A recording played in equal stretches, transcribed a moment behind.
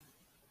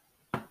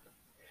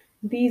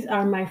These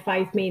are my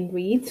five main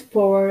reads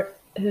for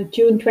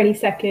June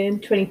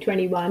 22nd,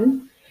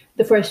 2021.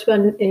 The first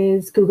one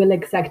is Google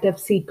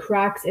executives see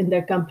cracks in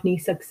their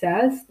company's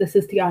success. This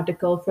is the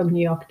article from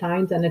New York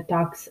Times, and it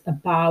talks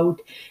about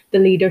the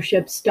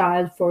leadership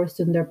style for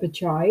Sundar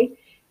Pichai.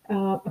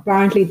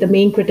 Apparently, the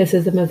main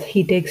criticism is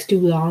he takes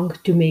too long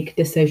to make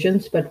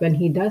decisions, but when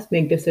he does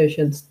make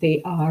decisions,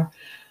 they are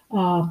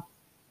 100%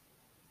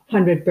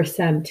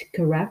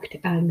 correct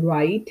and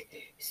right.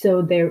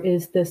 So there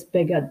is this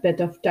big a bit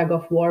of tug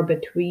of war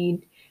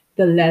between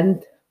the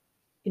length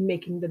in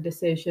making the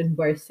decision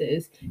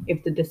versus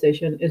if the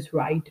decision is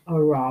right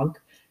or wrong.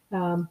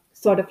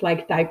 Sort of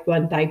like type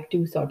 1, type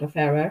 2 sort of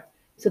error.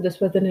 So this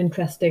was an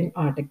interesting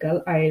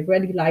article. I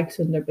really like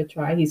Sundar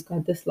Pichai. He's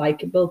got this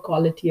likable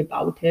quality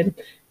about him.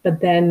 But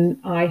then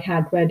I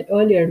had read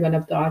earlier in one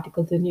of the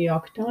articles in New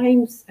York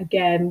Times,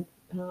 again,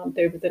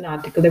 there was an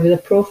article, there was a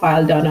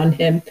profile done on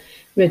him,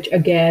 which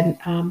again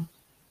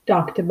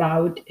talked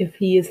about if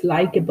he is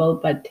likable,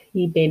 but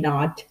he may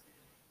not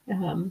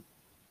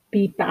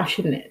be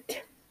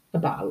passionate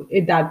about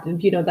it, that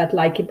that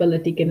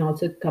likability can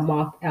also come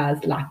off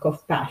as lack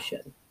of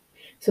passion.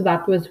 So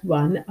that was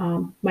one.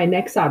 My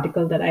next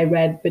article that I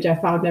read, which I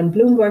found on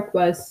Bloomberg,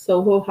 was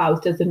Soho House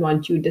doesn't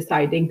want you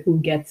deciding who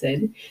gets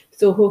in.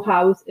 Soho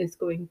House is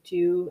going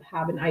to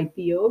have an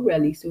IPO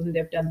really soon.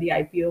 They've done the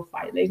IPO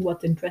filing.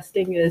 What's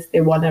interesting is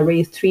they want to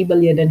raise 3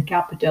 billion in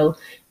capital,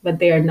 but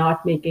they are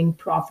not making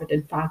profit.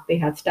 In fact, they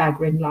had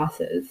staggering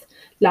losses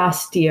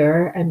last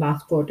year and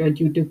last quarter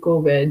due to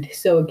COVID.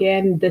 So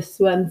again, this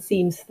one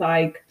seems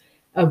like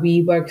a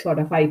WeWork sort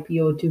of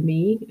IPO to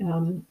me.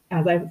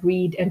 As I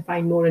read and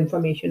find more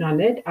information on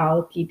it,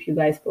 I'll keep you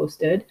guys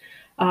posted.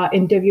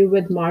 Interview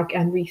with Mark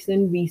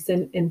Andreessen,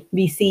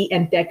 VC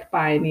and tech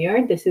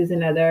pioneer. This is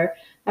another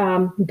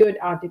good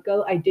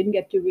article. I didn't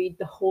get to read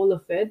the whole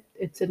of it.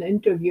 It's an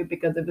interview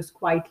because it was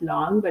quite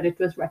long, but it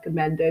was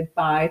recommended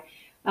by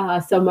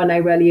someone I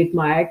really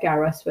admire,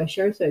 Kara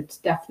Swisher. So it's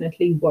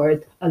definitely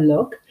worth a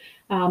look.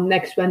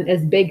 Next one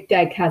is Big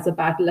Tech has a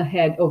battle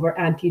ahead over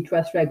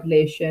antitrust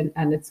regulation,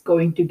 and it's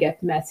going to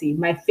get messy.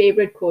 My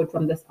favorite quote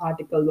from this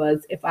article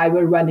was, if I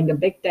were running a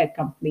big tech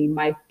company,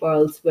 my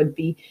pearls would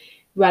be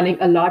running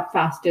a lot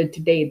faster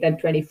today than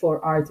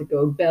 24 hours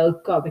ago. Bill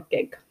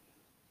Kovacic.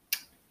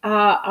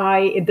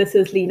 This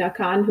is Lena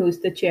Khan, who's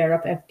the chair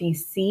of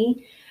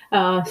FTC.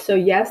 So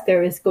yes,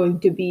 there is going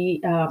to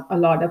be a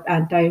lot of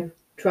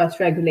antitrust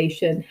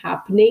regulation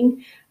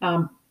happening.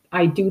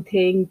 I do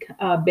think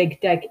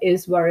big tech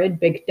is worried.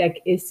 Big tech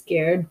is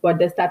scared. What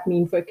does that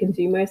mean for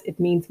consumers? It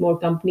means more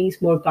companies,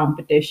 more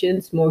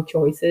competitions, more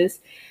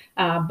choices.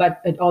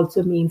 But it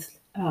also means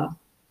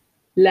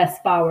less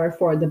power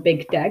for the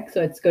big tech.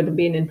 So it's going to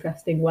be an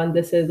interesting one.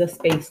 This is a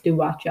space to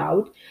watch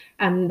out.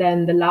 And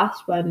then the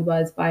last one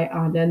was by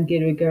Anand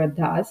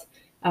Giridharadas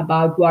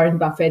about Warren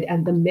Buffett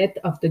and the myth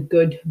of the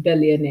good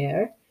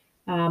billionaire.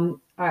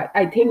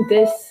 I think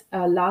this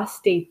last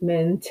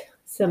statement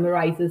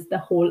summarizes the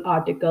whole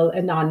article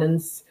and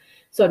Anand's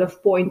sort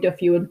of point of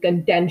view and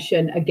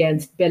contention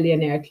against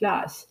billionaire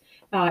class.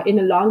 In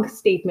a long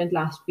statement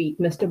last week,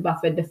 Mr.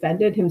 Buffett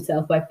defended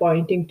himself by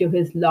pointing to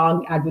his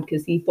long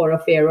advocacy for a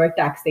fairer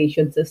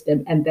taxation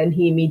system, and then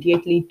he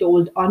immediately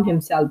told on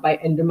himself by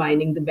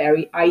undermining the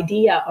very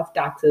idea of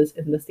taxes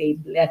in the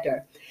same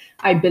letter.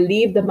 I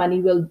believe the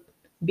money will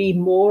be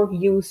more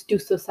used to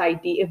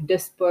society if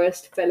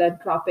dispersed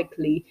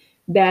philanthropically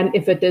than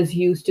if it is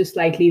used to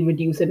slightly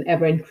reduce an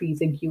ever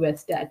increasing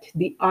US debt.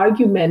 The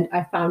argument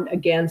I found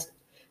against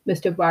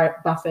Mr.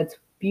 Buffett's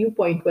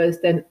viewpoint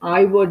was, then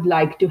I would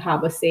like to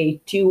have a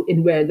say too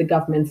in where the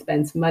government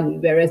spends money,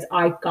 whereas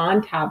I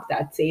can't have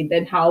that say.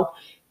 Then how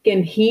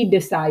can he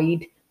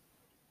decide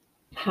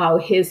how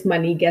his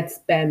money gets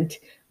spent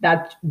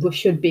that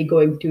should be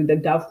going to the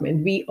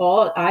government?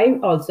 I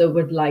also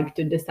would like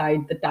to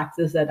decide the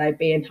taxes that I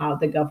pay and how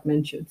the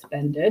government should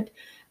spend it.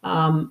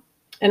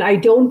 And I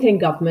don't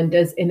think government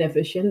is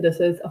inefficient.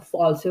 This is a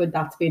falsehood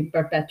that's been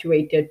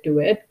perpetuated to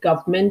it.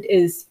 Government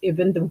is,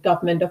 even the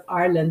government of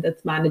Ireland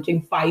that's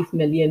managing 5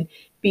 million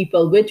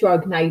people. Which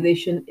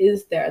organization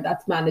is there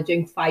that's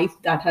managing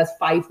that has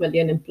 5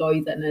 million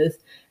employees and is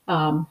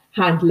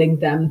handling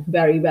them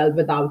very well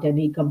without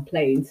any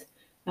complaints?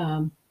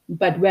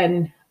 But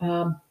when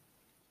a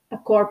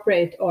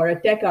corporate or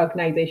a tech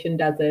organization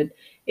does it,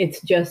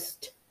 it's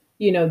just,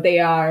 they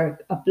are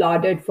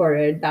applauded for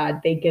it,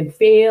 that they can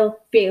fail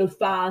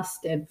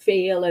fast and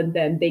fail, and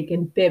then they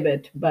can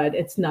pivot. But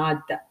it's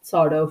not that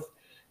sort of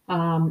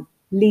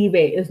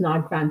leeway is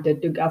not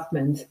granted to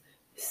governments.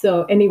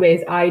 So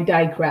anyways, I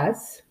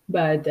digress.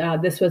 But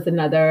this was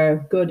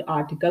another good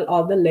article.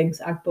 All the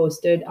links are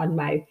posted on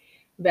my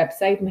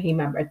website,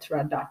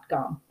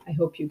 mahimabatra.com. I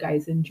hope you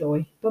guys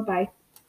enjoy. Bye-bye.